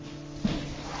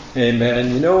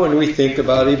Amen. You know, when we think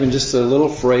about even just the little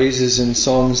phrases in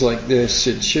songs like this,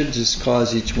 it should just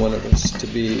cause each one of us to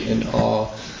be in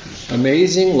awe.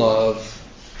 Amazing love.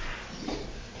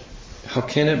 How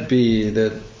can it be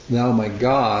that thou, my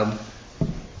God,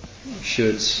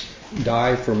 shouldst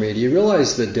die for me? Do you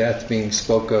realize the death being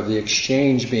spoken of, the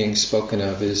exchange being spoken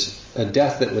of, is a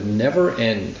death that would never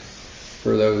end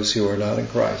for those who are not in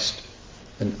Christ?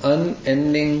 An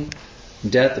unending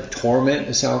death of torment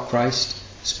is how Christ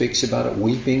speaks about it,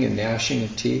 weeping and gnashing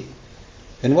of teeth.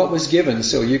 And what was given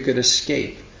so you could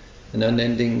escape an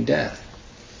unending death?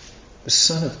 The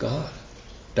Son of God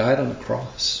died on the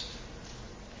cross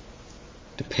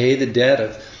to pay the debt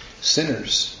of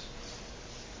sinners.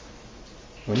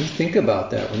 When you think about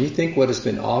that, when you think what has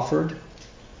been offered,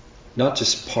 not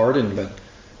just pardon,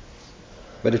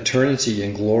 but eternity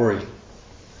and glory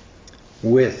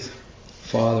with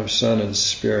Father, Son, and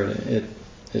Spirit,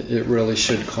 it really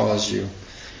should cause you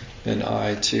and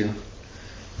I to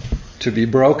be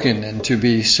broken and to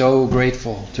be so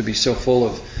grateful, to be so full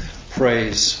of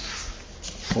praise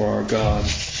for our God.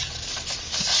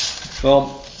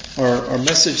 Well, our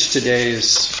message today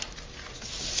is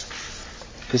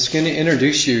going to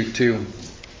introduce you to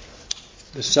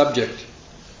the subject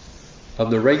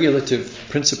of the regulative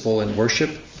principle in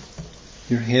worship.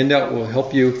 Your handout will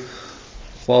help you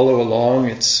follow along.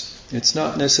 It's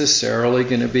not necessarily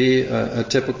going to be a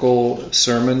typical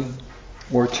sermon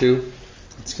or two.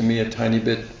 It's going to be a tiny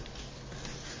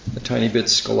bit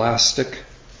scholastic.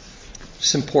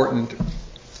 It's important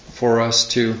for us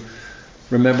to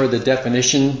remember the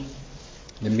definition,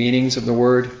 the meanings of the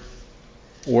word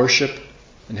worship,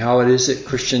 and how it is that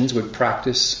Christians would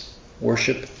practice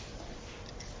worship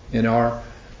in our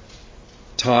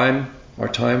time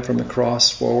from the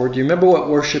cross forward. Do you remember what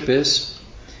worship is?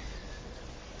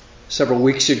 Several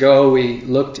weeks ago, we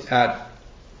looked at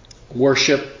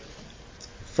worship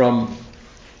from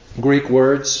Greek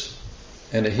words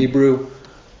and a Hebrew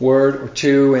word or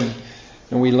two, and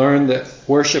we learned that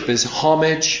worship is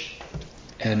homage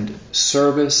and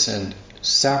service and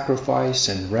sacrifice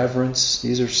and reverence.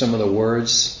 These are some of the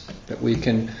words that we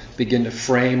can begin to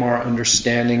frame our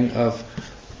understanding of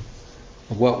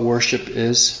what worship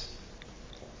is.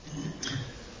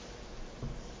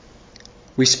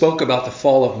 We spoke about the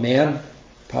fall of man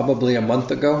probably a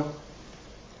month ago.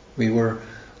 We were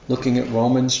looking at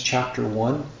Romans chapter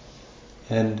 1,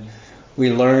 and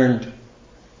we learned,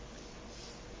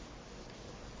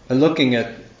 and looking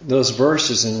at those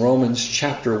verses in Romans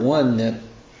chapter 1, that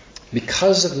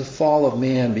because of the fall of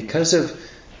man, because of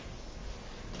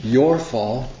your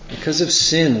fall, because of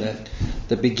sin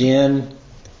that began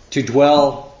to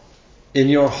dwell in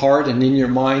your heart and in your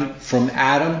mind from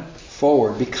Adam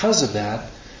forward, because of that,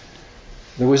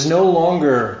 there was no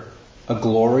longer a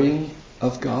glorying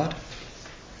of God.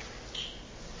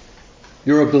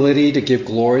 Your ability to give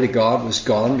glory to God was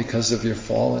gone because of your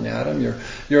fall in Adam.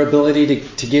 Your ability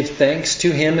to give thanks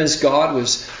to Him as God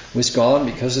was gone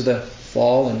because of the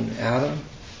fall in Adam.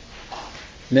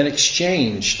 Men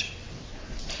exchanged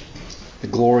the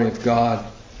glory of God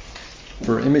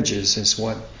for images, is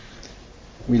what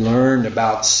we learned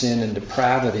about sin and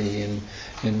depravity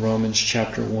in Romans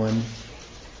chapter 1.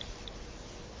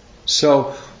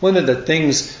 So one of the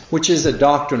things, which is a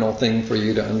doctrinal thing for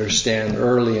you to understand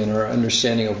early in our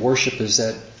understanding of worship, is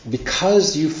that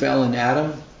because you fell in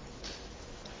Adam,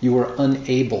 you were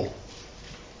unable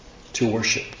to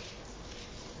worship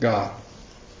God.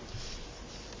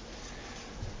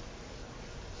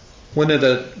 One of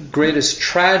the greatest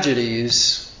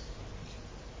tragedies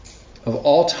of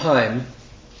all time,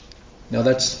 now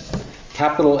that's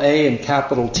capital A and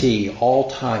capital T, all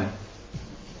time.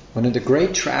 One of the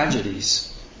great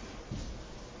tragedies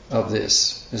of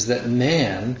this is that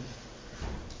man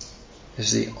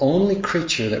is the only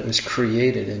creature that was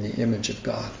created in the image of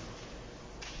God.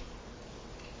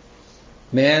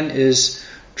 Man is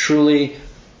truly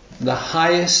the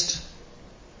highest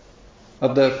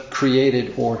of the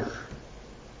created order.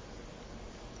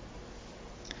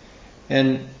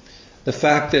 And the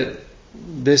fact that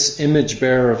this image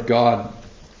bearer of God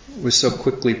was so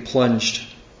quickly plunged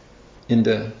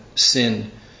into sin,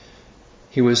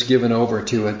 he was given over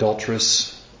to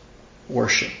adulterous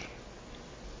worship.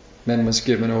 Man was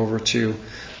given over to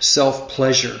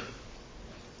self-pleasure.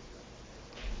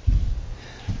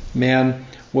 Man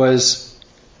was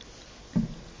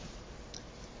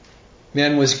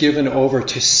given over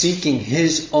to seeking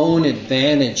his own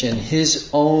advantage and his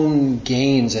own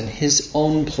gains and his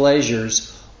own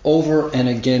pleasures over and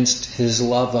against his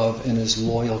love of and his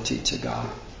loyalty to God.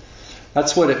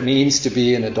 That's what it means to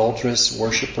be an adulterous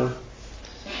worshiper.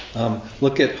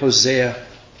 Look at Hosea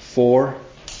 4.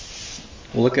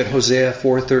 We'll look at Hosea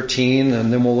 4:13,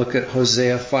 and then we'll look at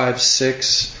Hosea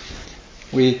 5:6.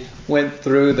 We went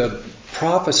through the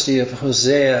prophecy of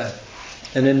Hosea,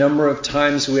 and a number of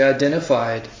times we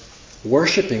identified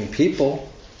worshiping people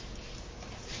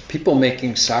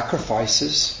making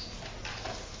sacrifices,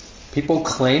 people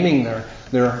claiming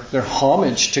their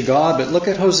homage to God. But look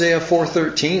at Hosea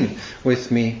 4:13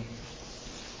 with me.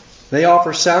 They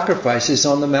offer sacrifices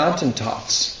on the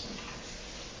mountaintops.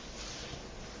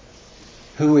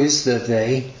 Who is the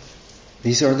they?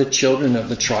 These are the children of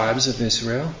the tribes of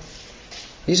Israel.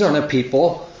 These aren't a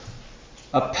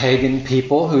pagan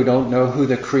people who don't know who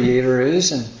the Creator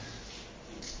is and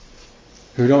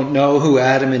who don't know who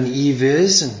Adam and Eve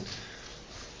is and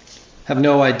have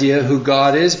no idea who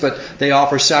God is, but they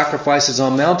offer sacrifices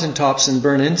on mountaintops and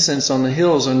burn incense on the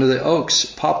hills under the oaks,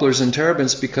 poplars and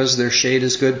terebinths, because their shade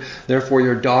is good. Therefore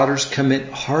your daughters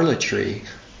commit harlotry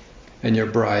and your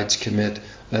brides commit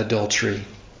adultery.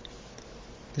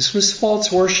 This was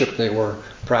false worship they were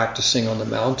practicing on the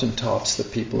mountaintops, the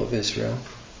people of Israel.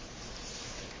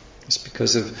 It's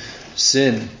because of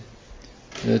sin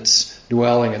that's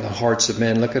dwelling in the hearts of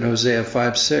men. Look at Hosea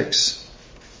 5:6.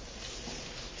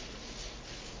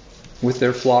 With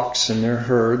their flocks and their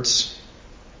herds,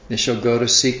 they shall go to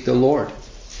seek the Lord.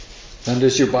 Now,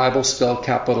 does your Bible spell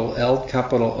capital L,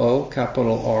 capital O,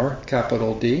 capital R,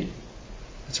 capital D?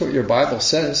 That's what your Bible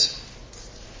says.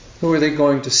 Who are they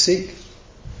going to seek?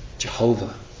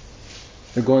 Jehovah.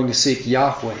 They're going to seek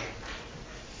Yahweh.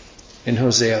 In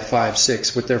Hosea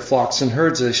 5:6, with their flocks and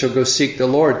herds they shall go seek the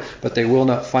Lord, but they will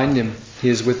not find him. He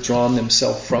has withdrawn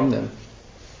himself from them.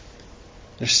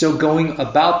 They're still going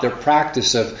about their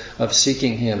practice of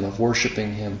seeking him, of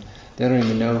worshiping him. They don't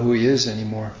even know who he is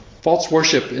anymore. False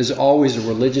worship is always a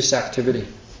religious activity.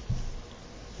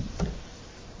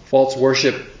 False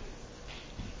worship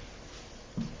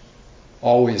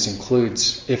always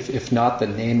includes, if not the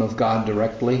name of God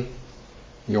directly,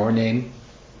 your name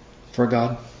for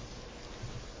God.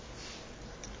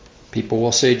 People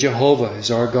will say Jehovah is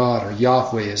our God or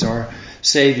Yahweh is our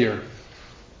Savior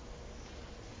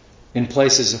in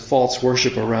places of false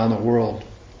worship around the world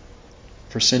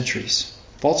for centuries.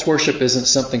 False worship isn't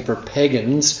something for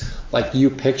pagans like you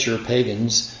picture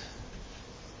pagans,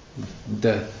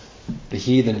 the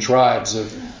heathen tribes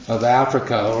of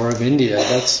Africa or of India.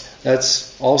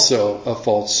 That's also a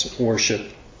false worship.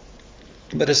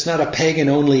 But it's not a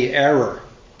pagan-only error.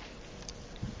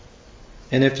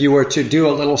 And if you were to do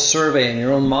a little survey in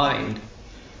your own mind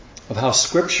of how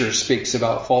Scripture speaks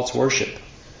about false worship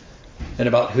and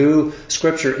about who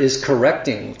Scripture is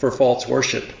correcting for false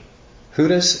worship, who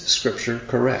does Scripture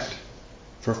correct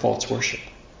for false worship?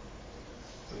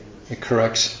 It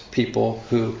corrects people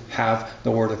who have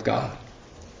the Word of God.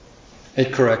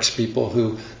 It corrects people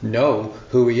who know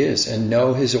who He is and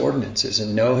know His ordinances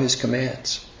and know His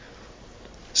commands.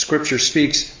 Scripture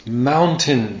speaks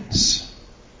mountains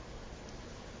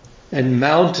and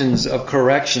mountains of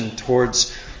correction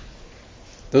towards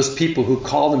those people who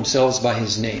call themselves by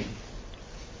His name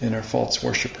and are false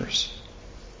worshipers.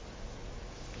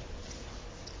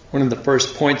 One of the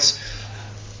first points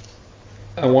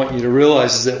I want you to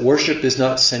realize is that worship is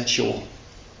not sensual.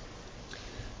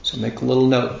 So make a little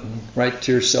note and write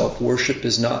to yourself, worship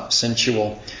is not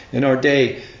sensual. In our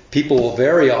day, people will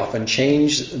very often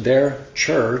change their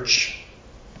church,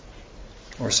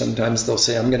 or sometimes they'll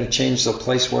say, I'm going to change the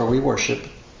place where we worship,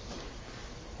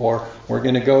 or we're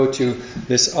going to go to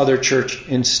this other church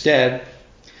instead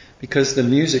because the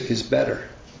music is better.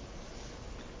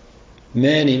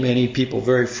 Many people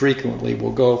very frequently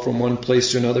will go from one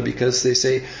place to another because they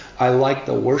say, I like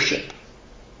the worship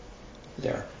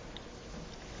there.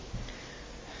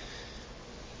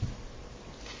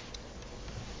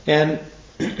 And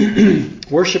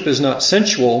worship is not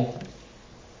sensual,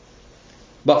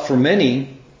 but for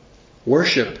many,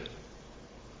 worship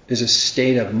is a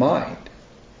state of mind.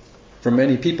 For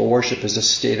many people, worship is a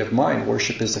state of mind.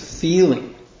 Worship is a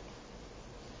feeling.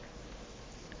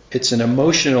 It's an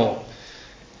emotional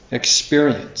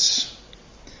experience.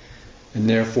 And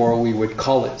therefore, we would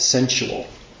call it sensual.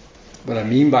 What I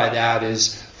mean by that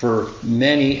is, for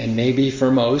many, and maybe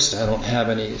for most, I don't have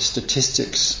any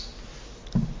statistics,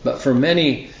 but for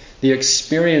many, the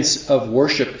experience of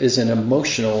worship is an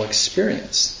emotional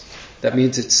experience. That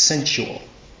means it's sensual.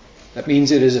 That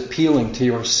means it is appealing to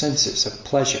your senses of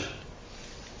pleasure.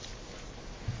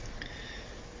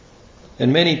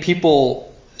 And many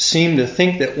people seem to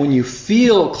think that when you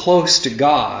feel close to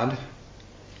God,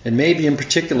 and maybe in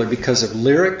particular because of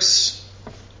lyrics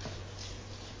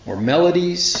or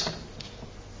melodies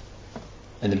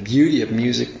and the beauty of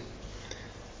music,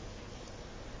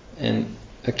 and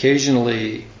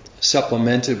occasionally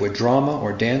supplemented with drama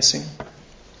or dancing.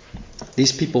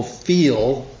 These people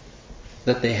feel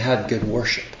that they had good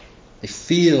worship. They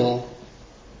feel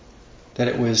that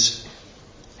it was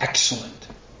excellent.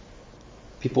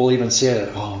 People even say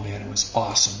that, oh man, it was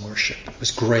awesome worship. It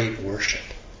was great worship.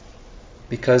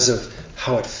 Because of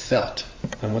how it felt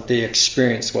and what they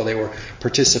experienced while they were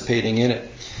participating in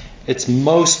it. It's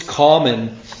most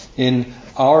common in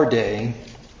our day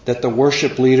that the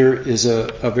worship leader is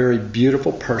a very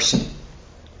beautiful person,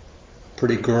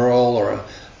 pretty girl or a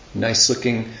nice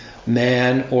looking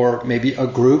man, or maybe a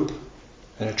group,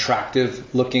 an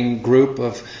attractive looking group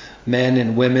of men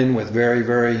and women with very,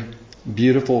 very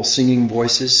beautiful singing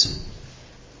voices.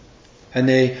 And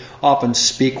they often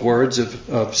speak words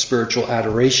of spiritual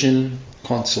adoration,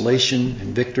 consolation,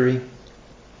 and victory.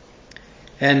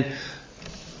 And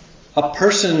a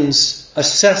person's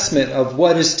assessment of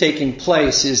what is taking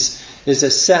place is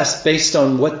assessed based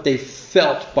on what they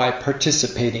felt by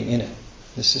participating in it.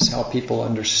 This is how people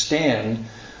understand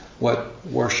what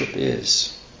worship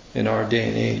is in our day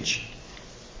and age.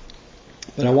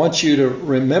 But I want you to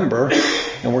remember,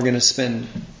 and we're going to spend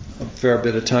a fair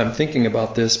bit of time thinking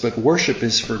about this, but worship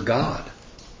is for God.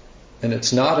 And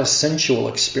it's not a sensual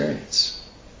experience.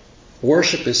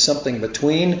 Worship is something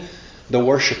between the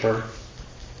worshiper.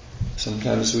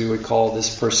 Sometimes we would call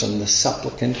this person the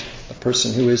supplicant, a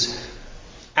person who is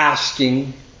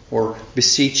asking or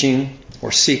beseeching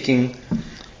or seeking.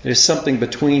 It is something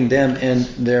between them and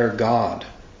their God.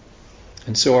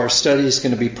 And so our study is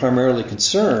going to be primarily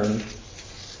concerned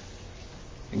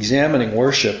examining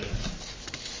worship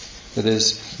that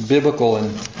is biblical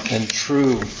and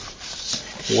true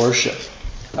worship.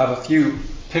 I have a few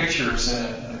pictures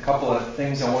and a couple of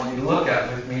things I want you to look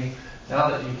at with me. Now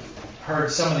that you've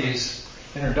heard some of these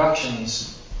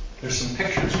introductions, there's some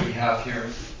pictures we have here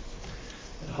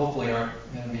that hopefully aren't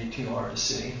going to be too hard to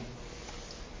see.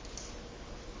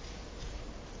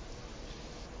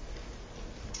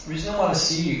 The reason I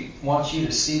want you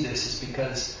to see this is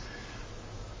because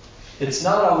it's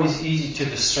not always easy to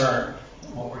discern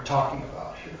what we're talking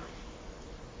about here.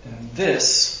 And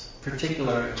this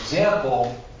particular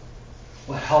example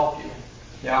will help you.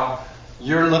 Now,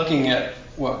 you're looking at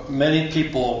what many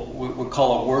people would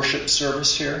call a worship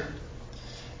service here.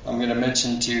 I'm going to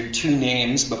mention to you two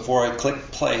names before I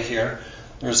click play here.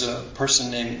 There's a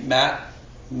person named Matt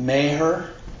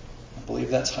Maher, I believe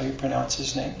that's how you pronounce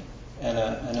his name, and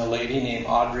a lady named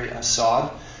Audrey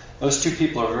Assad. Those two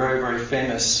people are very, very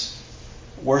famous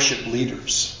worship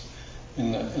leaders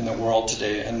in the world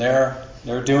today, and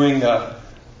they're doing the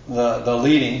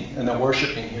leading and the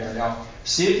worshiping here. Now,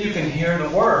 see if you can hear the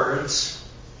words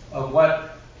of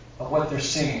what they're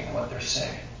singing and what they're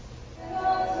saying.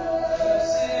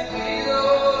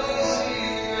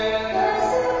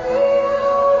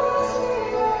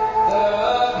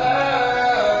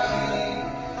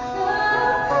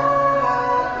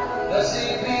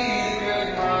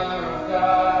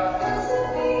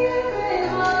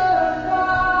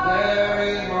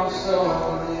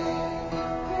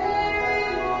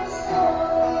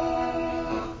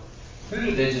 Who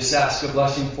did they just ask a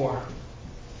blessing for?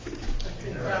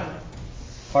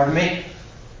 Pardon me?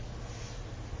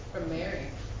 For Mary.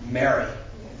 Mary.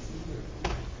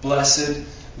 Blessed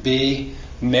be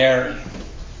Mary,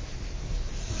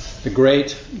 the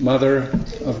great Mother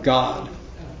of God.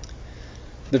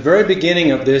 The very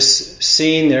beginning of this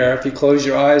scene there, if you close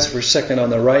your eyes for a second, on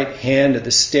the right hand of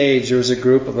the stage, there was a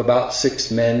group of about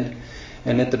 6 men.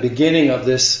 And at the beginning of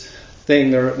this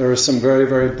thing, there were some very,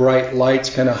 very bright lights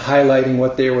kind of highlighting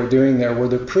what they were doing there were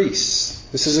the priests.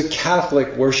 This is a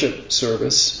Catholic worship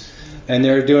service, and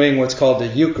they're doing what's called the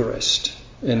Eucharist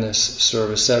in this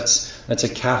service. That's a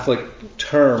Catholic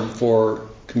term for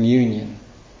communion.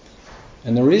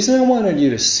 And the reason I wanted you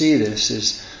to see this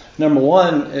is, number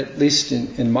one, at least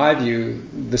in my view,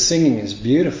 the singing is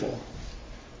beautiful.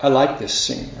 I like this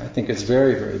singing. I think it's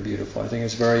very, very beautiful. I think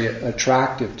it's very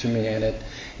attractive to me, and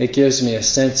it gives me a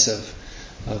sense of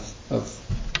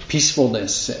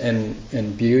peacefulness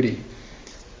and beauty.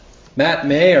 Matt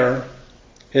Maher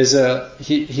is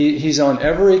he's on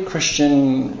every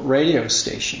Christian radio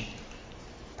station,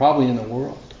 probably in the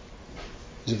world.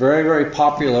 He's a very, very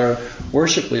popular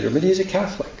worship leader, but he's a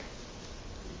Catholic.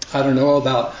 I don't know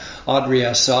about Audrey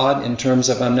Assad in terms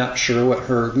of, I'm not sure what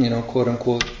her, quote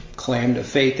unquote claim to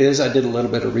faith is. I did a little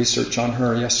bit of research on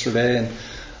her yesterday,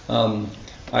 and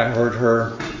I heard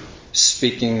her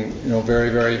speaking,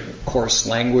 very, very coarse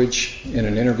language in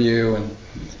an interview,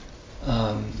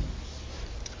 and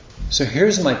so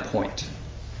here's my point.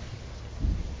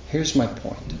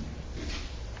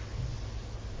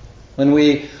 When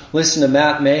we listen to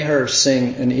Matt Maher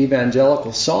sing an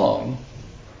evangelical song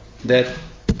that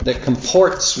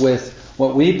comports with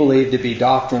what we believe to be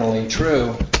doctrinally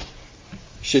true,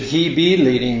 should he be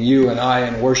leading you and I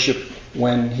in worship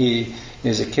when he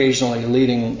is occasionally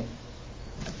leading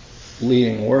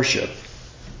worship?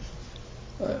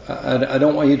 I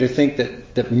don't want you to think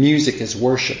that music is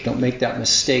worship. Don't make that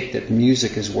mistake that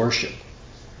music is worship.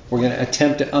 We're going to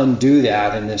attempt to undo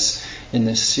that in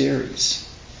this series.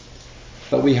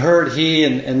 But we heard he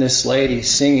and this lady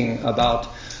singing about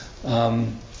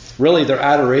really their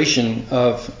adoration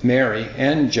of Mary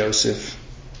and Joseph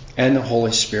and the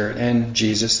Holy Spirit and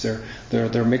Jesus.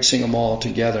 They're mixing them all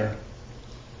together.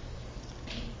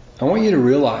 I want you to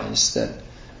realize that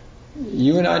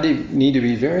you and I need to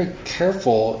be very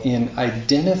careful in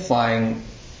identifying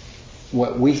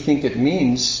what we think it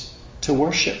means to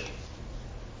worship.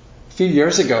 A few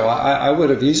years ago, I would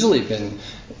have easily been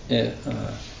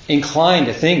inclined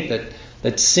to think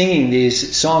that singing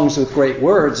these songs with great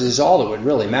words is all that would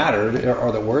really matter.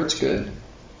 Are the words good?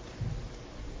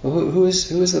 Who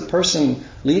is the person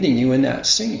leading you in that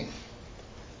singing?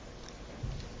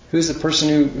 Who's the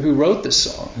person who wrote the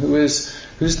song?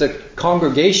 Who's the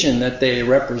congregation that they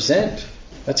represent?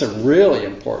 That's a really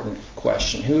important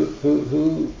question.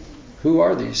 Who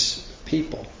are these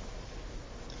people?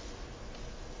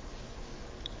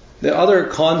 The other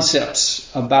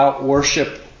concepts about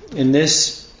worship in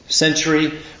this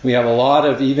century, we have a lot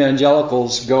of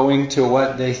evangelicals going to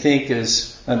what they think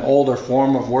is an older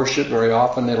form of worship. Very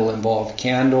often it'll involve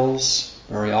candles.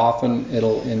 Very often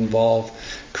it'll involve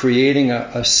creating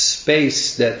a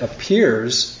space that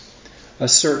appears a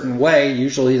certain way.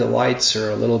 Usually the lights are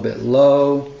a little bit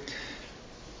low.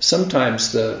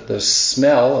 Sometimes the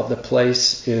smell of the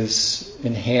place is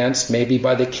enhanced, maybe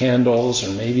by the candles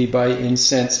or maybe by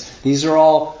incense. These are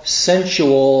all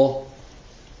sensual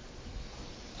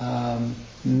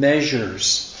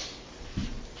measures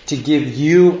to give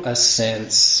you a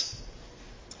sense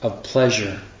of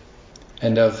pleasure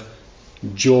and of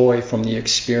joy from the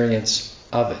experience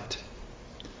of it.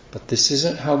 But this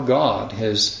isn't how God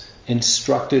has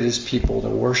instructed His people to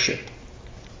worship.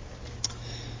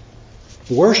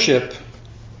 Worship,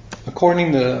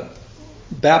 according to the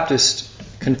Baptist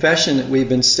Confession that we've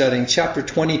been studying, chapter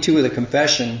 22 of the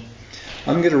Confession,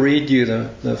 I'm going to read you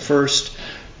the first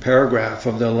paragraph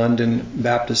of the London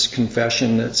Baptist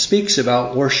Confession that speaks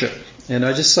about worship. And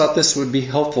I just thought this would be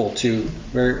helpful to,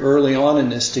 very early on in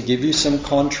this, to give you some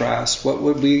contrast. What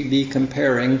would we be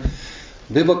comparing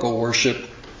biblical worship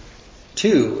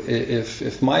to?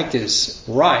 If Mike is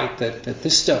right that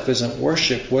this stuff isn't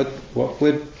worship, what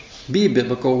would be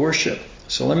biblical worship?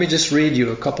 So let me just read you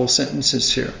a couple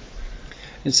sentences here.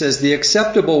 It says, "The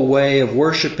acceptable way of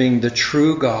worshiping the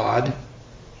true God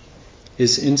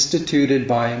is instituted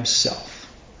by Himself."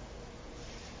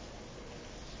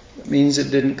 That means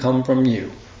it didn't come from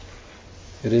you.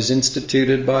 It is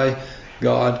instituted by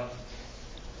God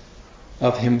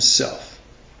of Himself.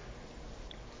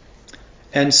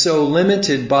 And so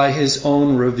limited by His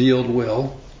own revealed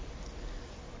will,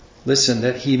 listen,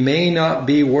 that He may not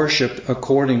be worshipped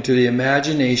according to the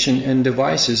imagination and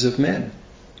devices of men,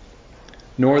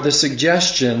 nor the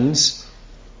suggestions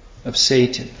of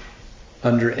Satan,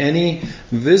 under any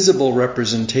visible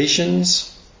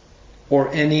representations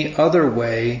or any other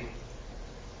way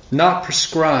not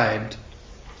prescribed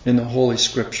in the Holy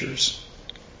Scriptures.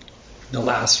 The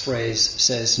last phrase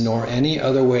says, nor any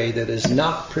other way that is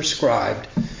not prescribed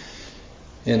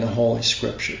in the Holy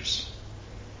Scriptures.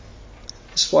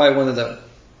 That's why one of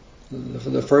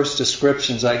the first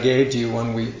descriptions I gave to you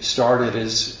when we started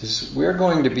is we're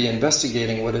going to be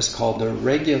investigating what is called the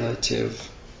regulative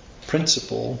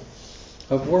principle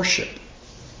of worship.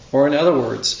 Or in other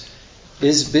words,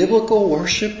 is biblical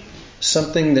worship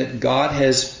something that God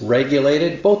has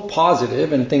regulated, both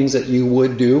positive and things that you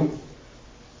would do,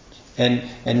 and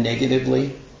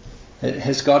negatively?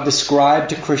 Has God described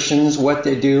to Christians what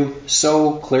they do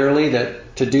so clearly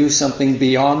that to do something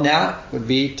beyond that would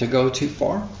be to go too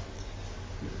far?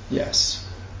 Yes.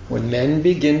 When men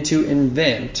begin to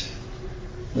invent,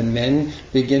 when men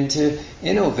begin to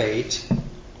innovate,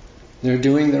 they're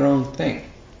doing their own thing.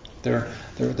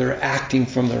 They're acting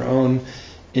from their own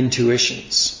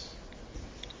intuitions.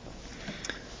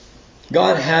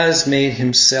 God has made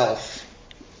Himself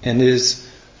and His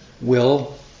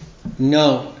will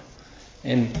known.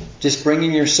 And just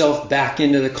bringing yourself back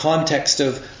into the context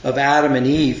of Adam and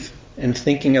Eve and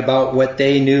thinking about what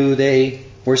they knew they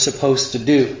were supposed to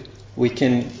do, we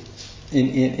can,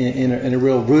 in a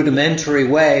real rudimentary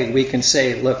way, we can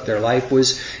say, look, their life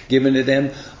was given to them,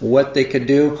 what they could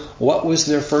do. What was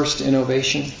their first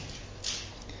innovation?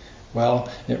 Well,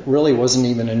 it really wasn't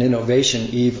even an innovation.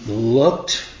 Eve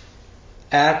looked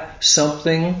at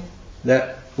something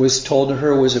that was told to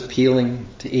her was appealing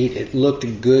to eat. It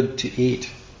looked good to eat,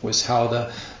 was how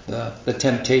the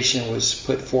temptation was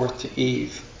put forth to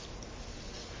Eve.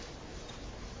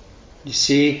 You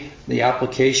see the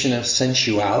application of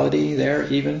sensuality there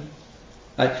even?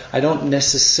 I don't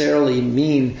necessarily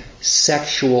mean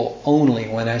sexual only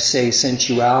when I say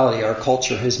sensuality. Our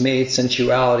culture has made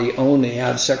sensuality only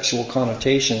have sexual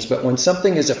connotations. But when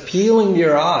something is appealing to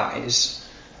your eyes,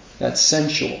 that's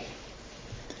sensual.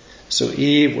 So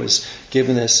Eve was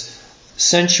given this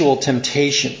sensual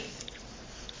temptation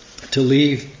to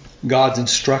leave God's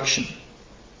instruction.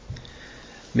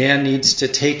 Man needs to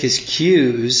take his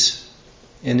cues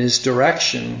in his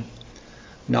direction,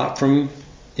 not from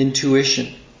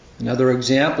intuition. Another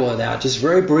example of that, just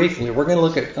very briefly, we're going to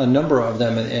look at a number of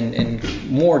them in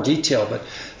more detail, but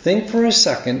think for a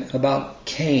second about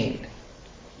Cain.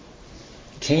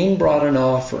 Cain brought an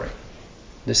offering.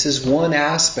 This is one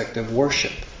aspect of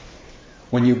worship.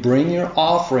 When you bring your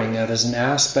offering, that is an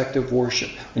aspect of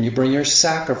worship. When you bring your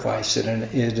sacrifice, it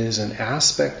is an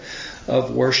aspect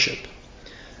of worship.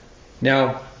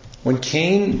 Now, when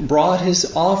Cain brought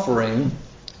his offering,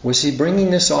 was he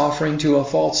bringing this offering to a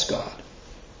false god?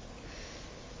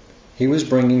 He was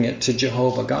bringing it to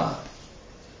Jehovah God.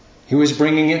 He was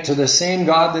bringing it to the same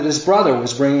God that his brother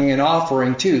was bringing an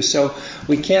offering to. So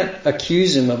we can't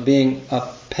accuse him of being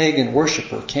a pagan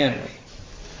worshiper, can we?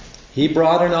 He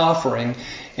brought an offering,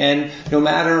 and no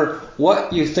matter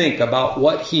what you think about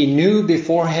what he knew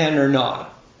beforehand or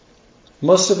not,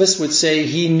 most of us would say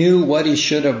he knew what he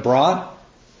should have brought.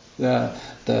 The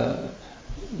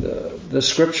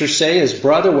scriptures say his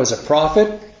brother was a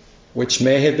prophet, which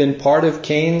may have been part of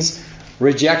Cain's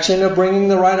rejection of bringing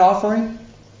the right offering.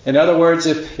 In other words,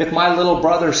 if my little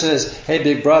brother says, hey,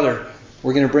 big brother,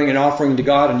 we're going to bring an offering to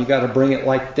God and you got to bring it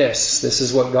like this. This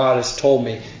is what God has told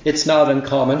me. It's not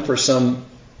uncommon for some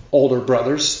older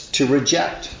brothers to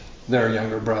reject their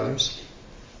younger brothers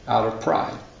out of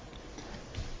pride.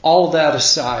 All that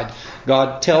aside,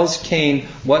 God tells Cain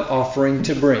what offering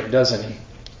to bring, doesn't he?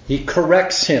 He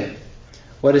corrects him.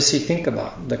 What does he think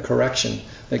about the correction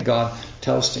that God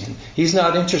tells to him? He's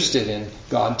not interested in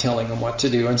God telling him what to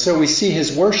do. And so we see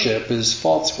his worship as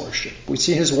false worship. We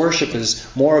see his worship as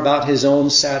more about his own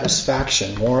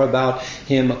satisfaction, more about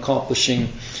him accomplishing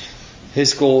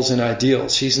his goals and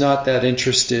ideals. He's not that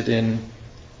interested in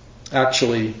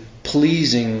actually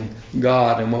pleasing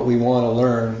God. And what we want to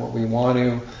learn, what we want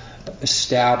to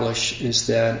establish is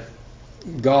that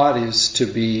God is to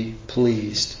be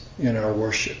pleased in our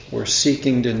worship. We're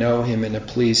seeking to know him and to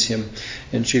please him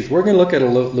in truth. We're going to look at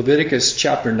Leviticus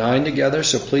chapter 9 together,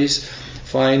 so please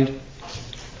find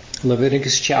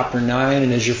Leviticus chapter 9.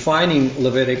 And as you're finding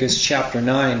Leviticus chapter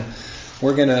 9,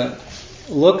 we're going to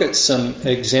look at some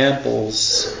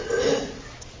examples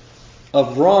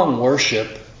of wrong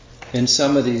worship in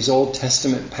some of these Old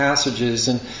Testament passages.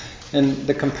 And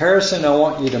the comparison I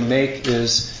want you to make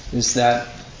is that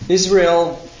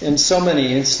Israel, in so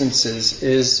many instances,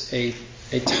 is a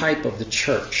type of the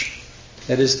church.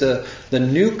 That is, the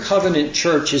New Covenant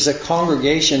church is a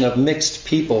congregation of mixed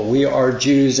people. We are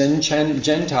Jews and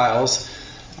Gentiles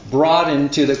brought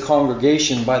into the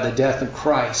congregation by the death of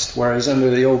Christ, whereas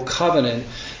under the Old Covenant,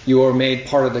 you are made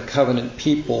part of the covenant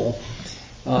people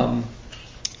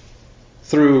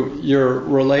through your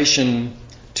relation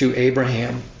to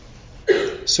Abraham.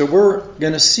 So we're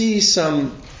going to see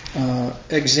some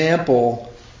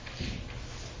example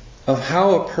of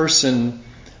how a person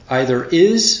either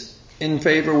is in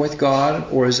favor with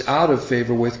God or is out of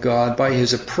favor with God by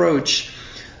his approach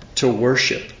to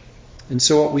worship. And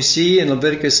so what we see in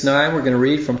Leviticus 9, we're going to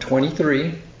read from 23.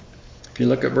 If you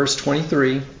look at verse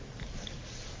 23, it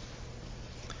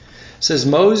says,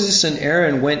 Moses and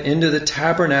Aaron went into the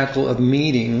tabernacle of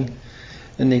meeting,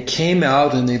 and they came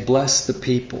out and they blessed the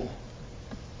people.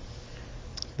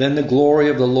 Then the glory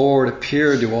of the Lord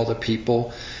appeared to all the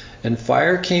people, and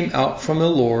fire came out from the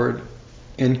Lord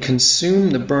and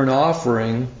consumed the burnt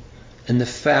offering and the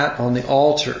fat on the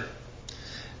altar.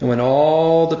 And when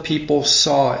all the people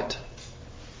saw it,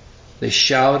 they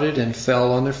shouted and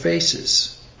fell on their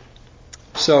faces.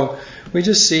 So we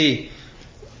just see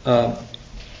a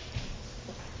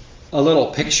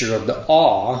little picture of the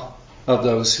awe of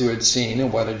those who had seen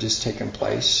and what had just taken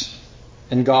place.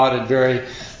 And God had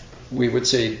we would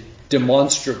say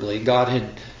demonstrably, God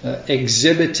had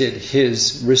exhibited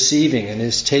his receiving and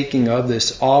his taking of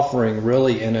this offering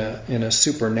really in a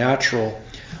supernatural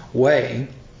way.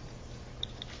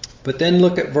 But then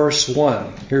look at verse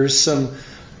 1. Here's some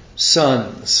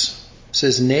sons. It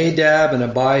says Nadab and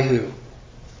Abihu.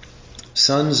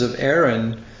 sons of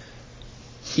Aaron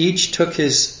each took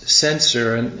his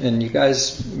censer, and you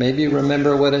guys maybe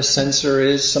remember what a censer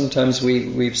is. Sometimes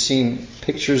we've seen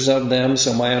pictures of them,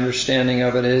 so my understanding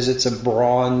of it is it's a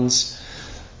bronze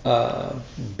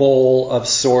bowl of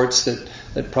sorts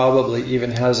that probably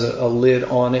even has a lid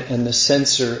on it, and the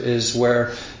censer is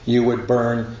where you would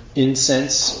burn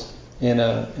incense in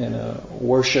a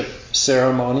worship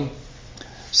ceremony.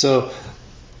 So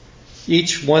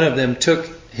each one of them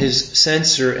took his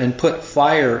censer and put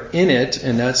fire in it,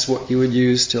 and that's what you would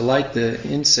use to light the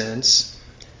incense,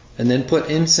 and then put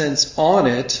incense on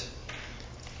it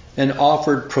and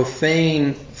offered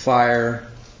profane fire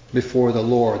before the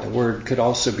Lord. The word could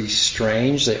also be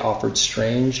strange. They offered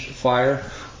strange fire,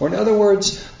 or in other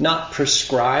words, not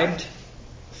prescribed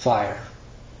fire.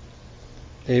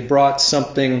 They brought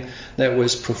something that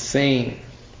was profane,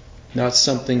 not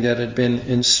something that had been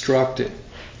instructed.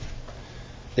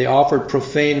 They offered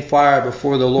profane fire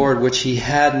before the Lord, which he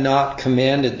had not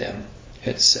commanded them,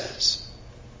 it says.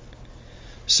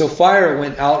 So fire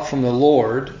went out from the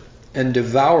Lord and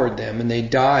devoured them, and they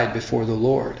died before the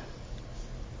Lord.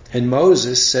 And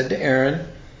Moses said to Aaron,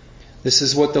 "This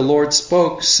is what the Lord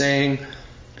spoke, saying,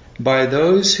 'By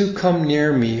those who come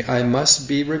near me I must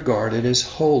be regarded as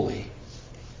holy,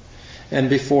 and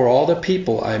before all the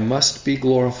people I must be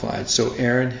glorified.'" So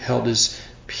Aaron held his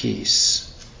peace.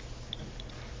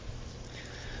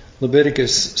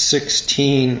 Leviticus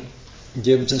 16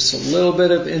 gives us a little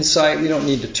bit of insight. We don't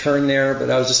need to turn there,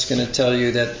 but I was just going to tell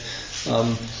you that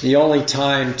the only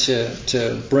time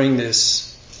to bring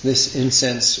this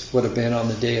incense would have been on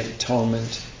the Day of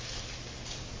Atonement.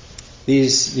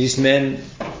 These men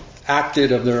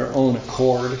acted of their own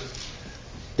accord.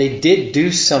 They did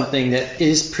do something that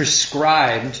is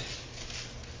prescribed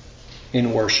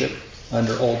in worship,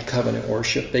 under Old Covenant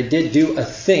worship. They did do a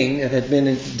thing that had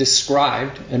been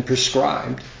described and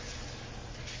prescribed,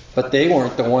 but they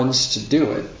weren't the ones to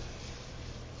do it.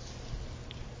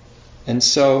 And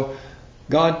so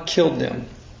God killed them.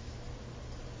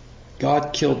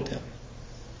 God killed them.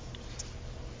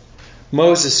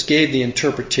 Moses gave the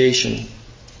interpretation.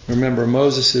 Remember,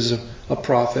 Moses is a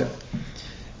prophet.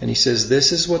 And he says,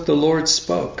 "This is what the Lord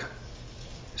spoke,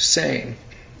 saying."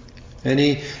 And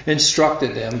he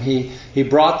instructed them. He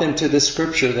brought them to the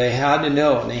scripture they had to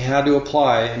know and they had to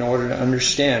apply in order to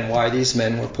understand why these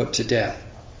men were put to death.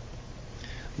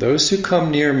 "Those who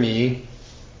come near me,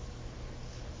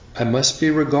 I must be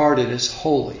regarded as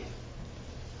holy."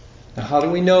 Now, how do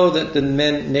we know that the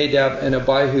men Nadab and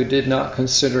Abihu did not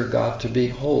consider God to be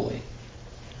holy?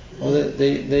 Well,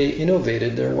 they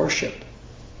innovated their worship.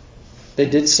 They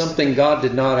did something God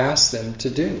did not ask them to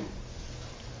do.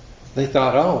 They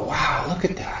thought, "Oh, wow, look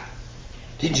at that.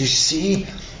 Did you see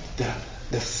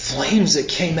the flames that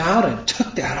came out and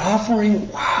took that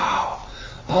offering? Wow.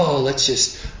 Oh, let's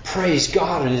just praise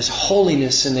God and His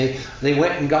holiness." And they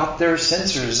went and got their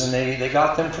censers and they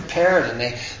got them prepared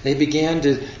and they began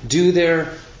to do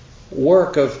their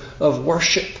work of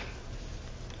worship.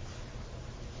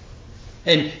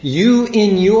 And you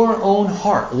in your own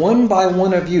heart, one by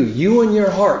one of you in your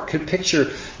heart could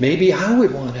picture, maybe I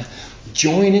would want to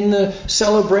join in the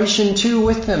celebration too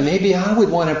with them. Maybe I would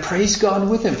want to praise God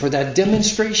with them for that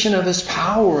demonstration of His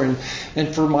power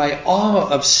and for my awe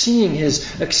of seeing His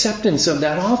acceptance of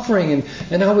that offering.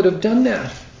 And I would have done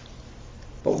that.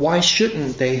 But why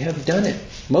shouldn't they have done it?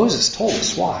 Moses told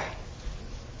us why.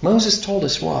 Moses told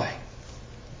us why.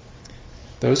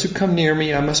 "Those who come near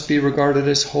me, I must be regarded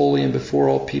as holy, and before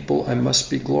all people I must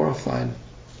be glorified."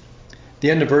 The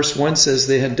end of verse 1 says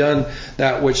they had done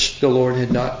that which the Lord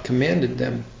had not commanded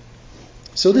them.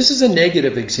 So this is a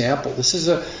negative example. This is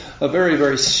a very,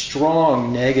 very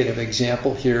strong negative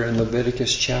example here in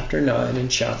Leviticus chapter 9 and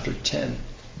chapter 10.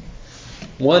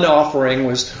 One offering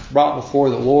was brought before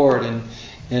the Lord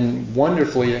and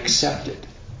wonderfully accepted,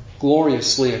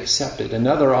 gloriously accepted.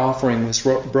 Another offering was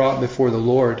brought before the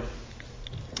Lord,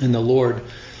 and the Lord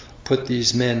put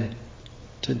these men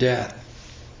to death.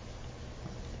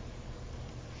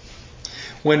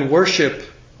 When worship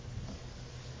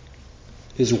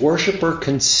is worshiper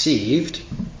conceived,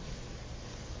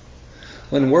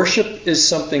 when worship is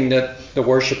something that the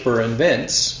worshiper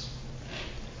invents,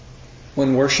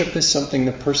 when worship is something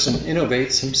the person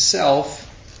innovates himself,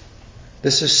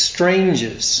 this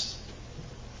estranges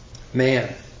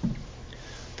man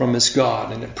from his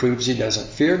God, and it proves he doesn't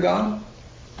fear God.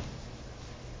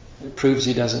 It proves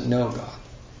he doesn't know God.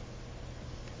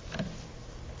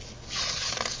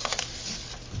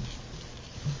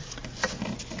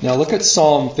 Now look at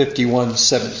Psalm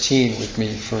 51:17 with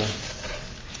me for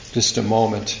just a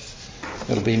moment.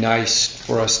 It'll be nice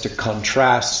for us to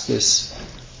contrast this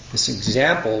this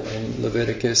example in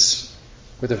Leviticus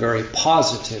with a very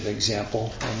positive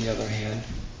example on the other hand.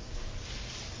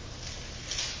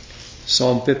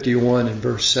 Psalm 51 and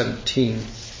verse 17.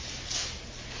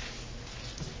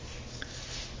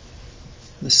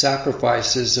 The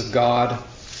sacrifices of God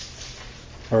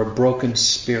are a broken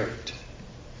spirit,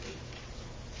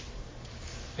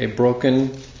 a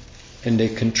broken and a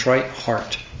contrite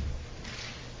heart.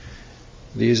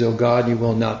 These, O God, you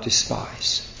will not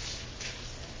despise.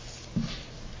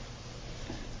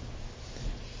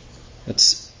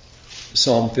 That's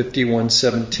Psalm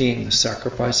 51:17. The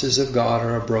sacrifices of God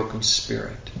are a broken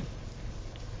spirit.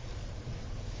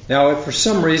 Now, if for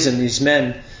some reason these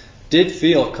men did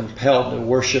feel compelled to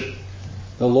worship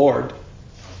the Lord,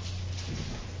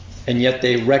 and yet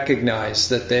they recognized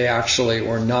that they actually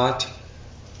were not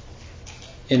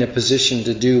in a position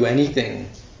to do anything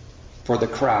for the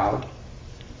crowd,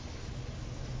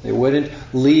 they wouldn't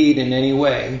lead in any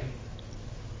way,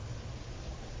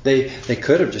 they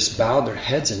could have just bowed their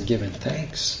heads and given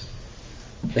thanks.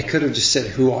 They could have just said,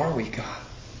 "Who are we, God,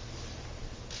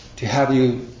 to have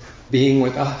you being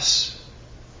with us?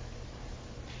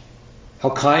 How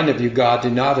kind of you, God,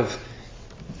 to not have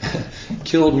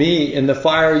killed me in the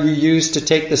fire you used to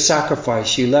take the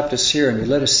sacrifice. You left us here and you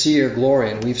let us see your glory,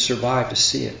 and we've survived to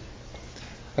see it."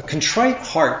 A contrite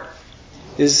heart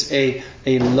is a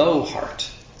low heart.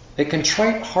 A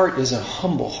contrite heart is a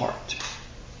humble heart.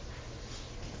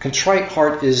 A contrite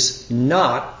heart is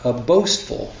not a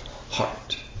boastful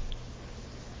heart.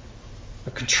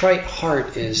 A contrite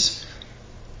heart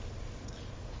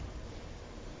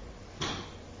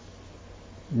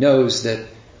knows that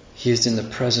he is in the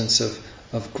presence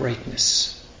of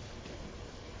greatness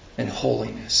and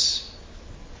holiness,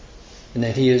 and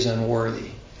that he is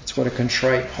unworthy. That's what a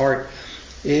contrite heart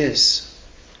is.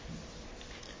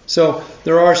 So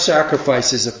there are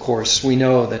sacrifices, of course. We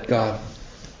know that God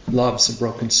loves a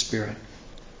broken spirit,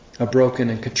 a broken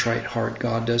and contrite heart.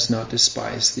 God does not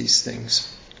despise these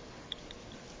things.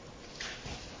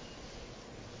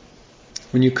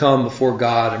 When you come before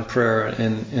God in prayer,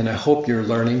 and I hope you're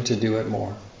learning to do it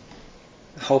more.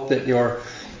 I hope that your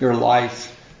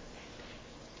life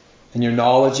and your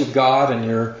knowledge of God and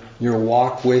your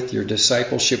walk with, your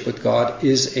discipleship with God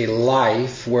is a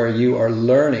life where you are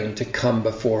learning to come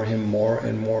before Him more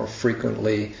and more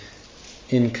frequently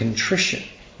in contrition.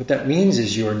 What that means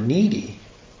is you're needy.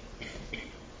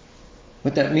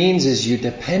 What that means is you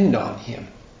depend on Him.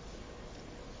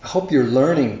 I hope you're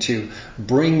learning to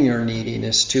bring your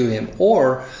neediness to Him.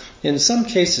 Or, in some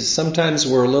cases, sometimes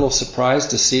we're a little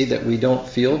surprised to see that we don't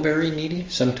feel very needy.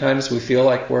 Sometimes we feel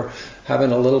like we're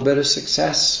having a little bit of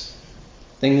success.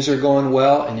 Things are going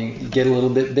well, and you get a little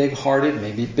bit big-hearted,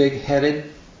 maybe big-headed.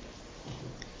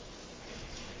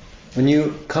 When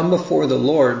you come before the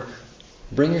Lord,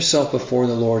 bring yourself before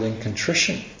the Lord in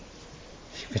contrition.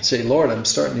 You can say, "Lord, I'm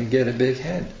starting to get a big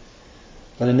head.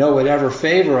 But I know whatever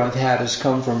favor I've had has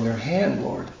come from your hand,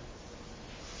 Lord.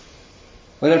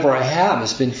 Whatever I have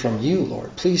has been from you,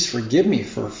 Lord. Please forgive me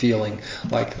for feeling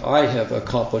like I have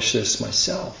accomplished this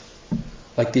myself.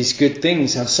 Like these good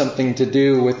things have something to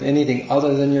do with anything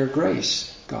other than your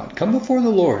grace. God, come before the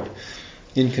Lord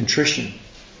in contrition."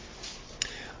 I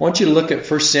want you to look at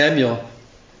 1 Samuel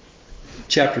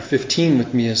chapter 15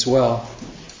 with me as well.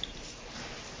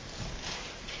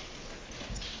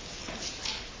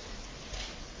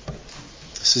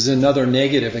 This is another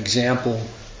negative example.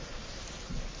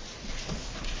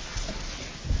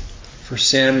 1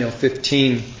 Samuel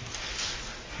 15,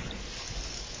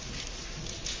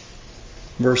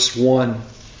 verse 1.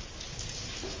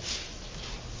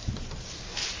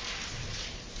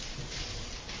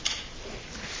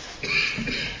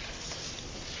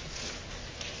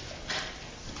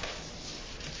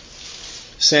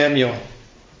 Samuel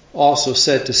also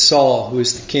said to Saul, who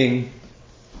is the king,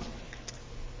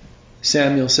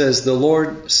 Samuel says, "The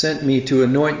Lord sent me to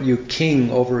anoint you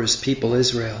king over his people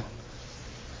Israel.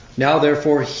 Now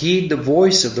therefore heed the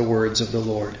voice of the words of the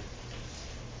Lord.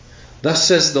 Thus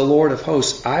says the Lord of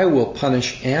hosts, I will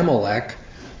punish Amalek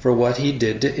for what he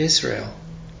did to Israel.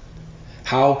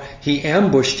 How he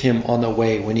ambushed him on the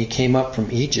way when he came up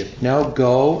from Egypt. Now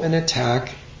go and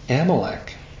attack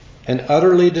Amalek and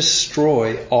utterly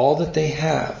destroy all that they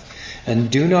have,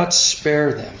 and do not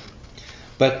spare them,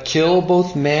 but kill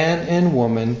both man and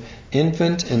woman,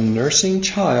 infant and nursing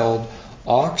child,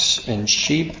 ox and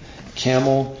sheep,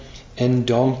 camel and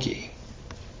donkey."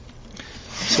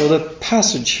 So the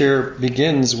passage here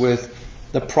begins with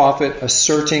the prophet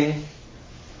asserting,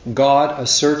 God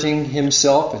asserting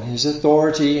himself and his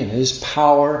authority and his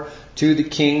power to the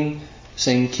king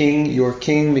saying, King, you're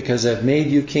king because I've made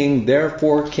you king.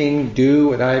 Therefore, king, do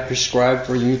what I prescribed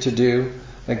for you to do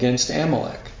against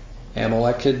Amalek.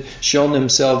 Amalek had shown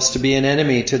themselves to be an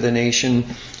enemy to the nation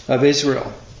of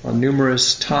Israel on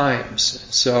numerous times.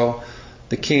 So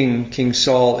the king, King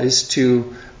Saul, is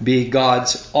to be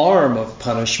God's arm of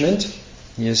punishment.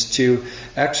 He is to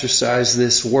exercise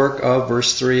this work of,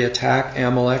 verse 3, attack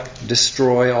Amalek,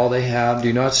 destroy all they have,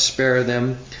 do not spare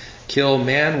them, kill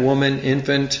man, woman,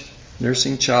 infant,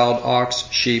 nursing child, ox,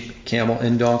 sheep, camel,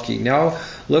 and donkey. Now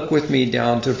look with me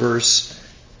down to verse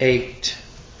 8.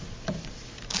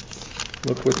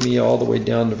 Look with me all the way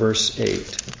down to verse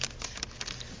 8.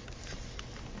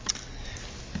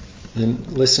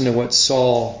 And listen to what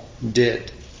Saul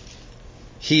did.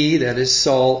 He, that is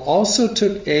Saul, also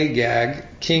took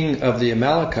Agag, king of the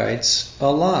Amalekites,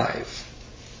 alive,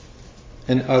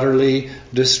 and utterly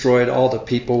destroyed all the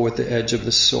people with the edge of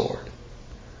the sword.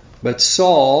 But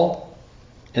Saul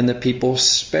and the people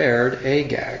spared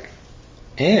Agag,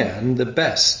 and the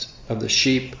best of the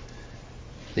sheep,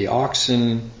 the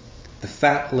oxen, the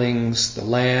fatlings, the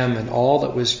lamb, and all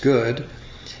that was good,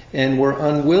 and were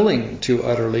unwilling to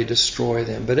utterly destroy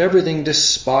them. But everything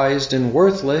despised and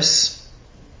worthless,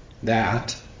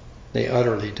 that they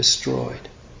utterly destroyed.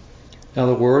 Now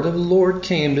the word of the Lord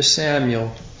came to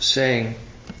Samuel, saying,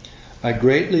 I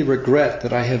greatly regret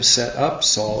that I have set up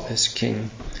Saul as king,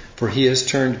 for he has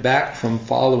turned back from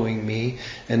following me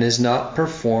and has not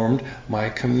performed my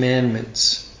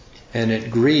commandments. And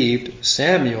it grieved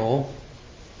Samuel,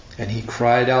 and he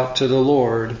cried out to the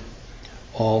Lord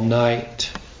all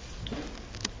night.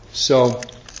 So,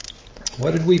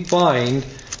 what did we find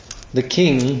the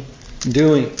king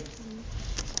doing?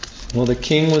 Well, the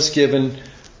king was given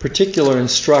particular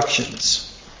instructions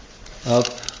of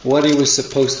what he was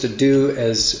supposed to do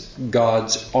as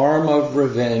God's arm of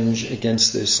revenge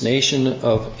against this nation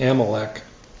of Amalek.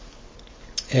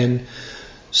 And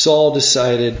Saul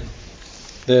decided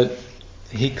that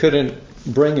he couldn't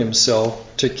bring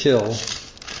himself to kill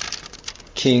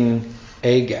King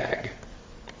Agag.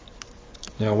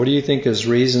 Now, what do you think his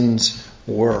reasons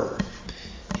were?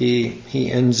 He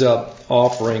ends up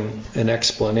offering an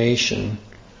explanation.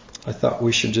 I thought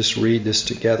we should just read this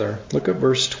together. Look at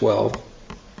verse 12.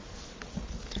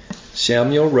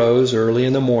 Samuel rose early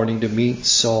in the morning to meet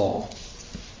Saul.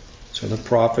 So the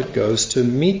prophet goes to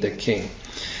meet the king.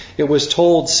 It was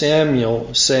told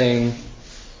Samuel, saying,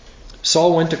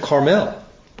 Saul went to Carmel.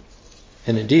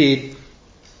 And indeed,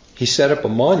 he set up a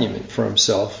monument for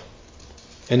himself.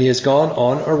 And he has gone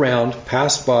on around,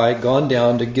 passed by, gone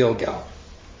down to Gilgal.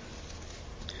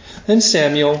 Then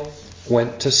Samuel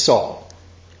went to Saul.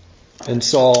 And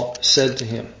Saul said to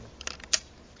him,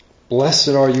 Blessed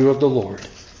are you of the Lord.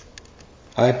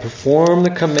 I perform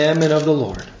the commandment of the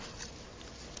Lord.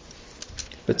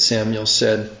 But Samuel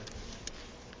said,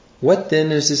 What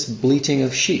then is this bleating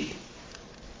of sheep?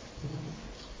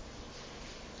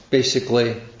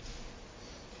 Basically,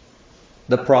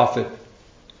 the prophet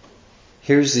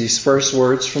hears these first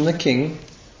words from the king,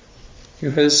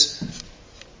 who has,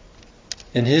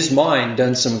 in his mind,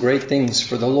 done some great things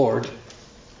for the Lord,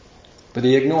 but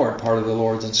he ignored part of the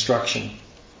Lord's instruction.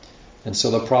 And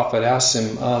so the prophet asks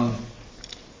him,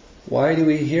 why do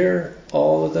we hear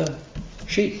all of the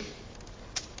sheep?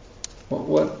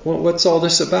 What's all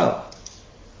this about?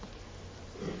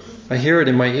 I hear it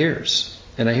in my ears,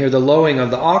 and I hear the lowing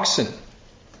of the oxen.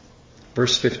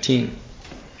 Verse 15.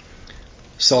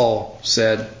 Saul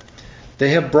said, They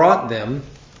have brought them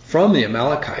from the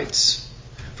Amalekites,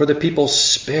 for the people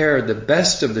spared the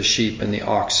best of the sheep and the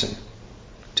oxen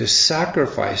to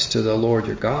sacrifice to the Lord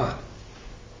your God.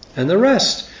 And the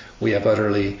rest we have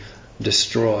utterly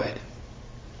destroyed.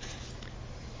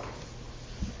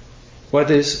 What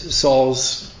are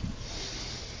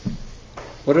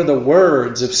the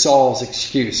words of Saul's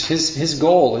excuse? His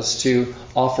goal is to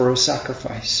offer a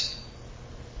sacrifice.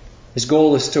 His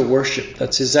goal is to worship.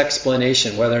 That's his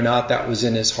explanation. Whether or not that was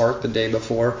in his heart the day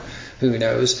before, who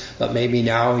knows? But maybe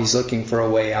now he's looking for a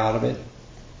way out of it.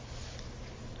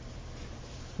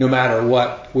 No matter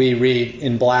what we read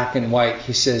in black and white,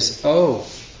 he says,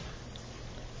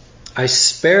 I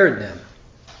spared them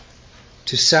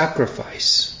to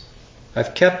sacrifice.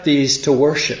 I've kept these to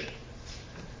worship.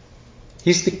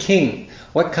 He's the king.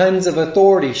 What kinds of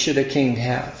authority should a king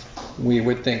have? We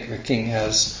would think a king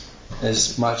has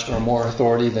as much or more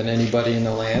authority than anybody in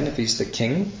the land if he's the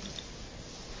king.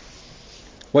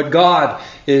 What God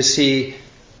is he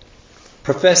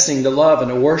professing to love and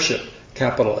to worship?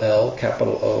 Capital L,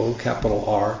 capital O, capital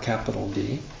R, capital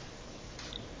D.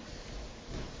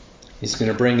 He's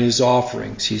going to bring his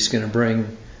offerings. He's going to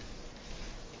bring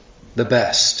the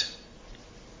best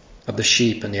of the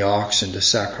sheep and the oxen to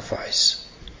sacrifice.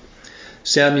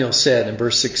 Samuel said in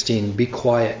verse 16, "Be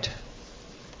quiet.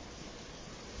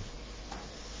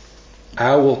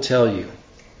 I will tell you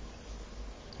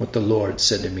what the Lord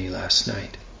said to me last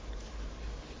night."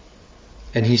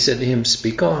 And he said to him,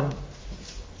 "Speak on."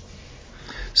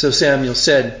 So Samuel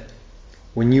said,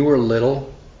 "When you were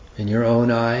little in your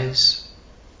own eyes,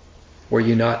 were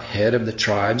you not head of the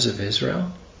tribes of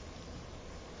Israel?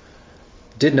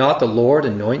 Did not the Lord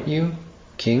anoint you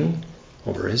king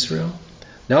over Israel?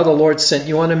 Now the Lord sent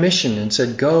you on a mission and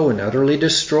said, 'Go and utterly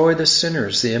destroy the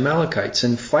sinners, the Amalekites,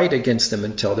 and fight against them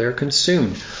until they are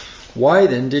consumed.' Why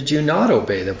then did you not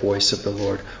obey the voice of the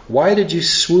Lord? Why did you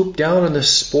swoop down on the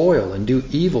spoil and do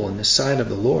evil in the sight of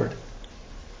the Lord?"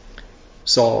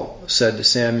 Saul said to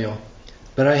Samuel,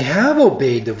 "But I have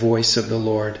obeyed the voice of the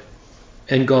Lord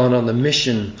and gone on the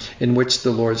mission in which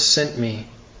the Lord sent me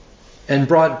and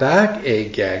brought back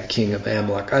Agag, king of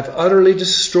Amalek. I've utterly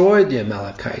destroyed the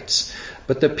Amalekites.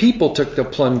 But the people took the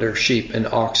plunder, sheep and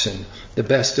oxen, the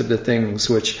best of the things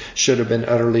which should have been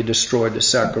utterly destroyed to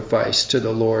sacrifice to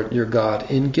the Lord your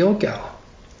God in Gilgal."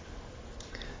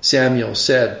 Samuel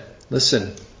said,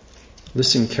 listen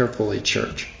carefully,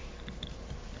 church.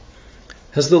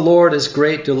 "Has the Lord as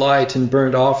great delight in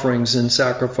burnt offerings and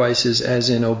sacrifices as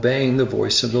in obeying the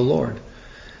voice of the Lord?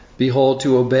 Behold,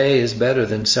 to obey is better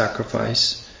than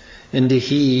sacrifice, and to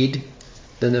heed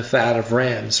than the fat of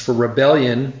rams. For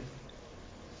rebellion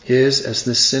is as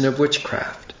the sin of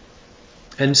witchcraft,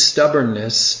 and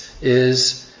stubbornness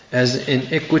is as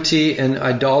iniquity and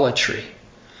idolatry."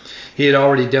 He had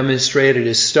already demonstrated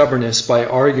his stubbornness by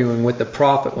arguing with the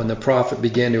prophet when the prophet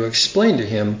began to explain to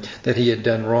him that he had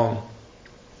done wrong.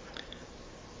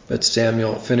 But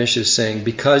Samuel finishes saying,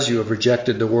 "Because you have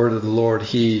rejected the word of the Lord,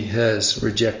 he has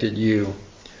rejected you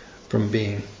from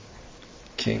being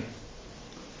king."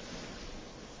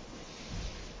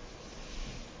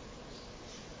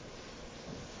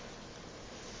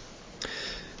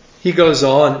 He goes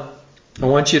on. I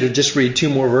want you to just read two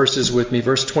more verses with me.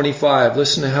 Verse 25.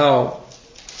 Listen to how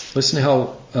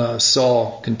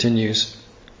Saul continues.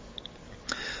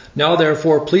 "Now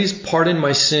therefore, please pardon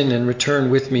my sin and return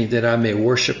with me that I may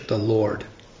worship the Lord."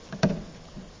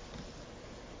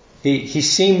 He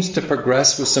seems to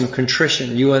progress with some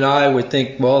contrition. You and I would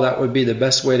think, well, that would be the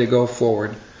best way to go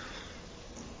forward.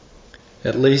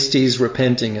 At least he's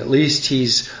repenting. At least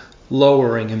he's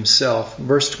lowering himself.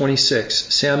 Verse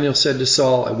 26, Samuel said to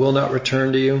Saul, "I will not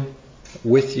return to you,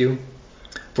 with you,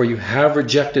 for you have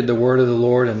rejected the word of the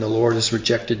Lord, and the Lord has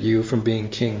rejected you from being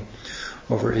king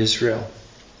over Israel."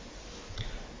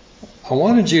 I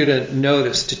wanted you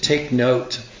to take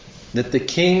note that the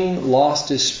king lost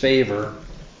his favor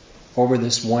over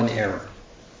this one error.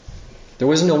 There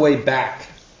was no way back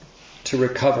to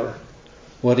recover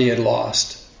what he had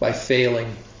lost by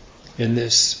failing in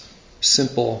this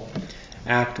simple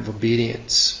act of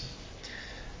obedience.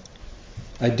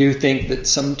 I do think that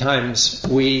sometimes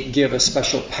we give a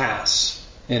special pass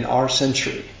in our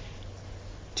century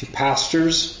to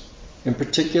pastors in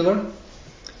particular,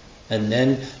 and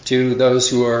then to those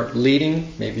who are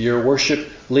leading, maybe your worship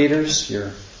leaders,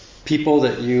 your people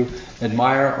that you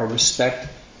admire or respect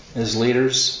as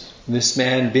leaders. This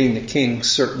man, being the king,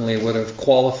 certainly would have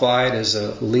qualified as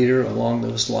a leader along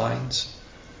those lines.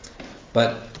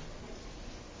 But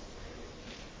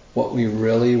what we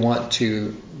really want to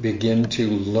begin to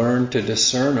learn to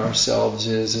discern ourselves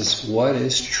is what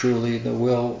is truly the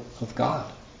will of God.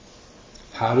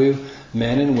 How do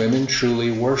men and women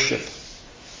truly worship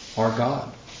our God?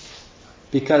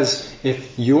 Because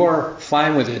if you're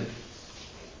fine with it,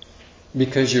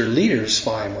 because your leader's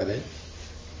fine with it,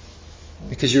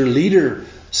 because your leader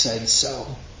said so,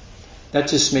 that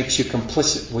just makes you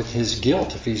complicit with his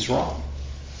guilt if he's wrong.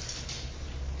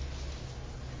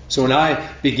 So when I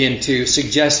begin to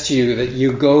suggest to you that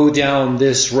you go down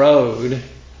this road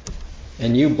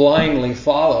and you blindly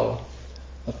follow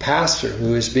a pastor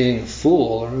who is being a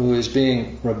fool or who is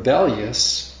being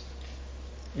rebellious,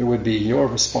 it would be your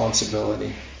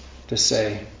responsibility to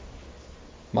say,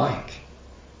 "Mike,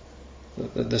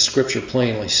 the scripture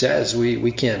plainly says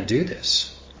we can't do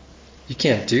this. You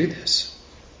can't do this."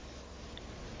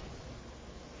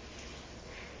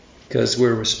 Because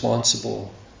we're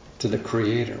responsible to the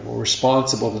Creator. We're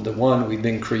responsible to the one we've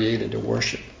been created to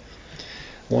worship.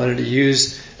 I wanted to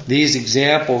use these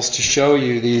examples to show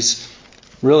you these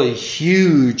really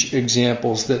huge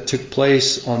examples that took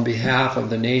place on behalf of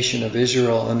the nation of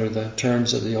Israel under the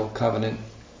terms of the Old Covenant,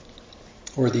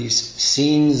 or these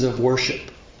scenes of worship,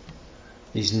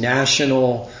 these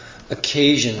national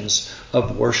occasions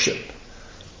of worship,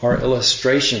 are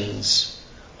illustrations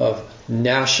of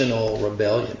national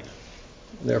rebellion.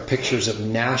 They're pictures of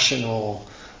national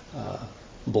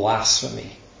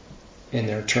blasphemy, and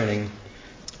they're turning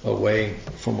away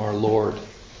from our Lord.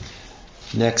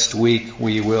 Next week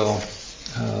we will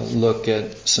look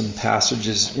at some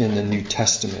passages in the New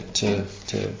Testament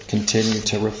to continue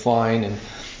to refine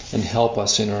and help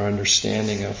us in our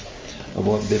understanding of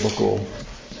what biblical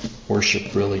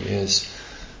worship really is.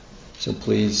 So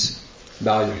please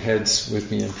bow your heads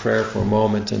with me in prayer for a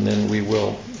moment, and then we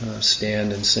will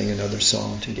stand and sing another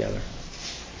song together.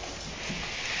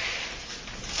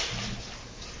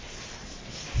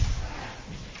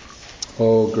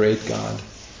 Oh, great God.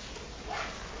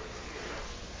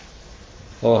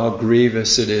 Oh, how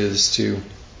grievous it is to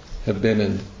have been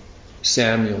in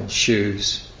Samuel's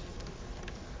shoes.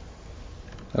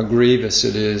 How grievous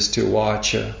it is to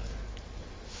watch a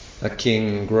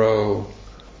king grow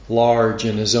large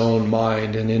in his own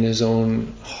mind and in his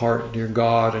own heart, dear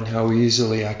God, and how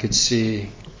easily I could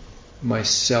see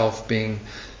myself being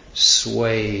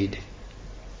swayed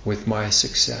with my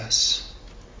success.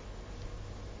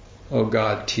 Oh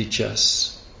God, teach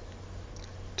us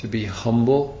to be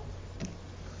humble.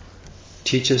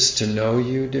 Teach us to know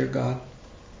you, dear God,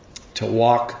 to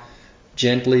walk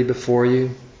gently before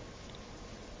you,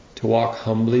 to walk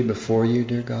humbly before you,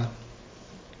 dear God,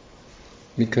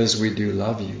 because we do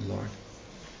love you, Lord.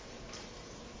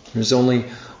 There's only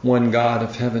one God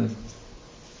of heaven.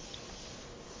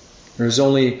 There's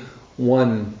only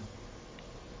one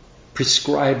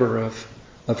prescriber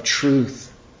of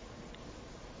truth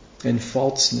and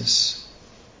falseness.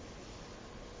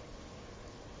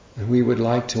 And we would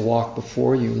like to walk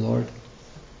before you, Lord.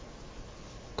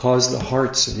 Cause the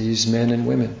hearts of these men and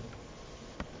women,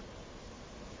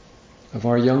 of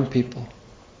our young people,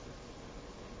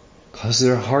 cause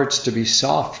their hearts to be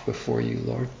soft before you,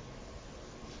 Lord.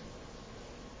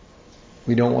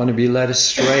 We don't want to be led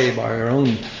astray by our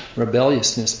own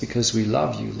rebelliousness because we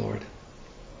love you, Lord.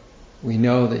 We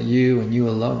know that you and you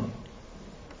alone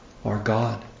are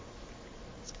God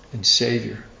and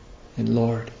Savior and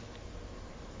Lord.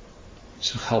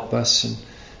 So help us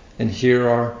and hear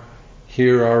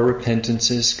our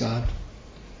repentances, God.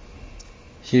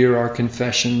 Hear our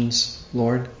confessions,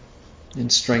 Lord,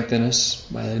 and strengthen us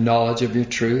by the knowledge of your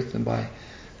truth and by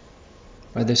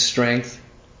the strength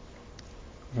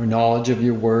of our knowledge of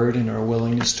your word and our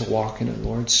willingness to walk in it,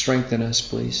 Lord. Strengthen us,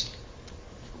 please.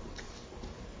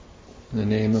 In the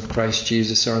name of Christ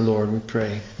Jesus our Lord, we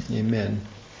pray. Amen.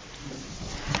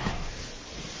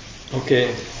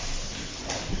 Okay.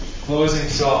 Closing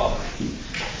song.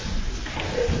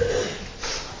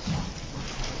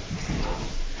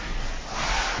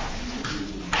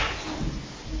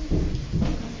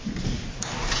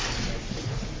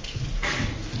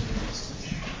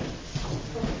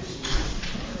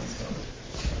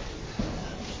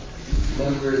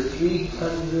 Number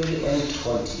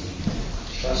 320.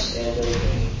 Trust and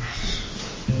obey.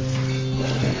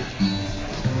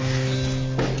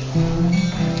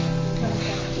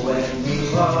 When we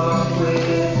walk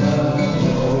with the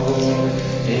Lord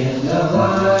in the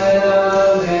light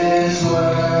of His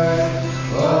Word,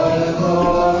 what a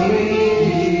glory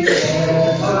He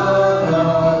sheds on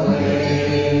our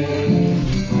way.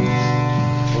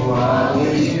 While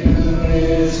we do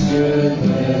His good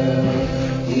will,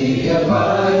 He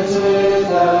abides with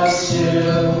us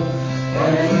still,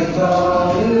 and with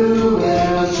all who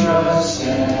will trust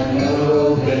and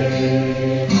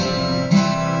obey.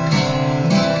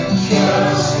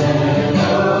 Trust and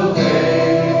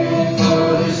obey, for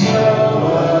there's no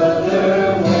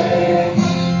other way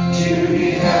to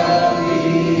be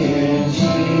happy in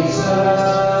Jesus.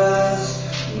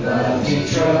 Love you,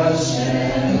 trust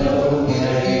and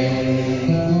obey.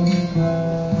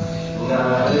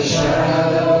 Not a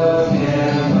shadow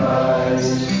can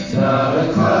rise, not a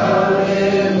cloud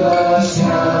in the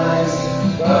skies,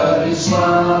 but His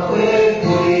swamp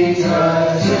quickly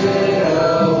drives it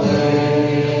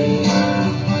away.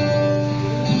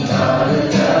 Not a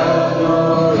doubt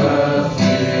nor a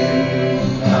fear,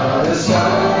 not a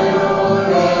sigh nor a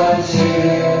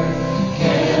tear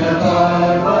can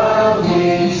abide while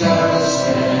we trust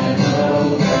and obey.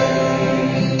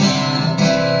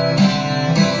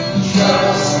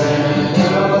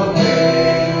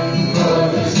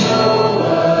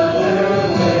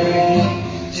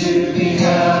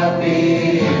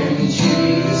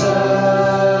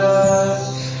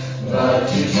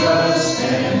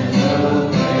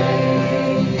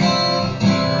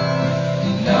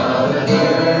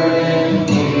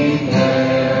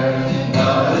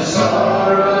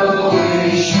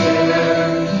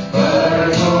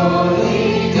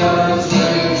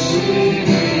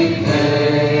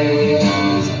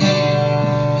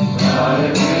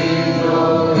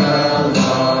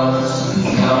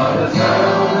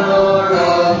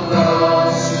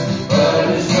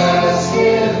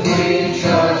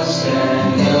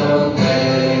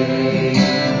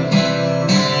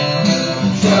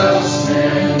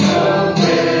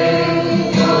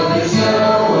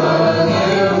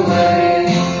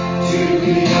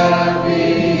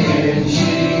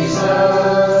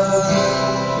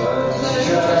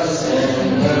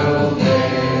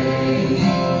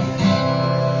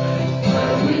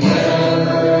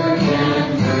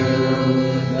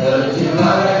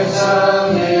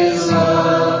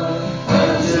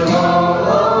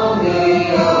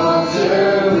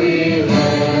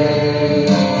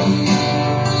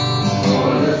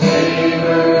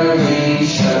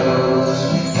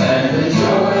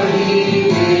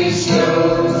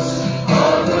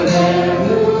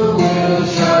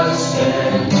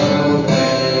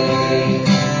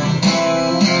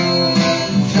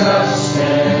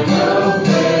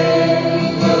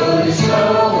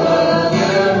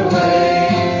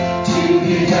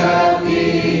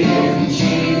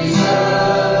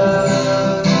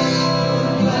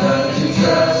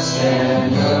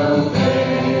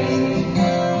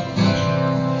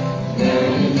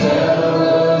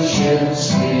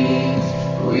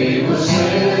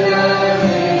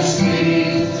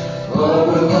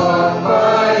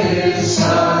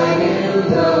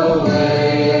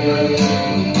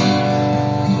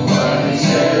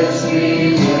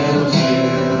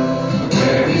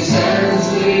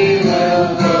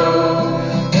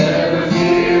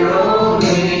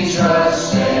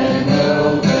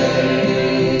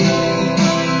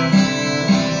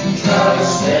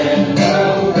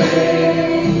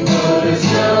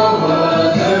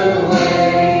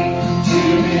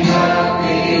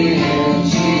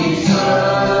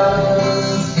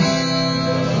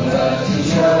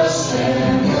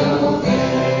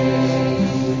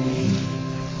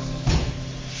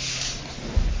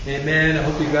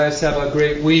 You guys have a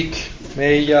great week.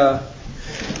 May you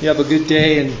have a good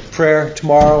day in prayer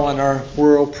tomorrow on our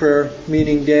World Prayer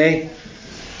Meeting Day.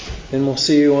 And we'll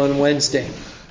see you on Wednesday.